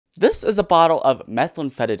This is a bottle of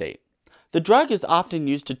methamphetamine. The drug is often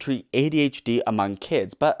used to treat ADHD among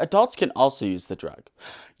kids, but adults can also use the drug.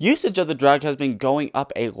 Usage of the drug has been going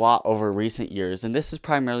up a lot over recent years, and this is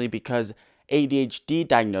primarily because ADHD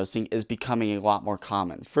diagnosing is becoming a lot more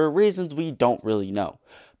common, for reasons we don't really know.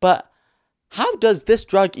 But how does this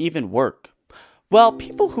drug even work? Well,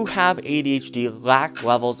 people who have ADHD lack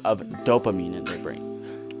levels of dopamine in their brain.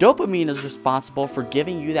 Dopamine is responsible for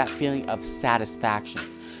giving you that feeling of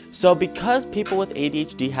satisfaction. So because people with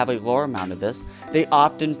ADHD have a lower amount of this, they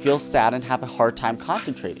often feel sad and have a hard time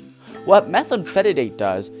concentrating. What methamphetamine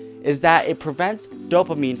does is that it prevents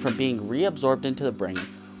dopamine from being reabsorbed into the brain,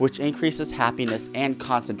 which increases happiness and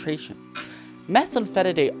concentration.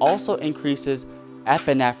 Methamphetamine also increases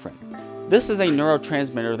epinephrine. This is a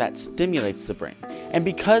neurotransmitter that stimulates the brain. And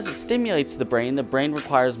because it stimulates the brain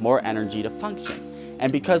requires more energy to function.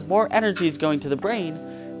 And because more energy is going to the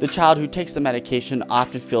brain, the child who takes the medication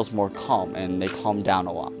often feels more calm and they calm down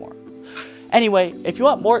a lot more. Anyway, if you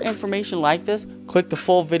want more information like this, click the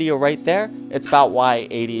full video right there. It's about why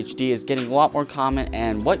ADHD is getting a lot more common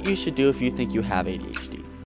and what you should do if you think you have ADHD.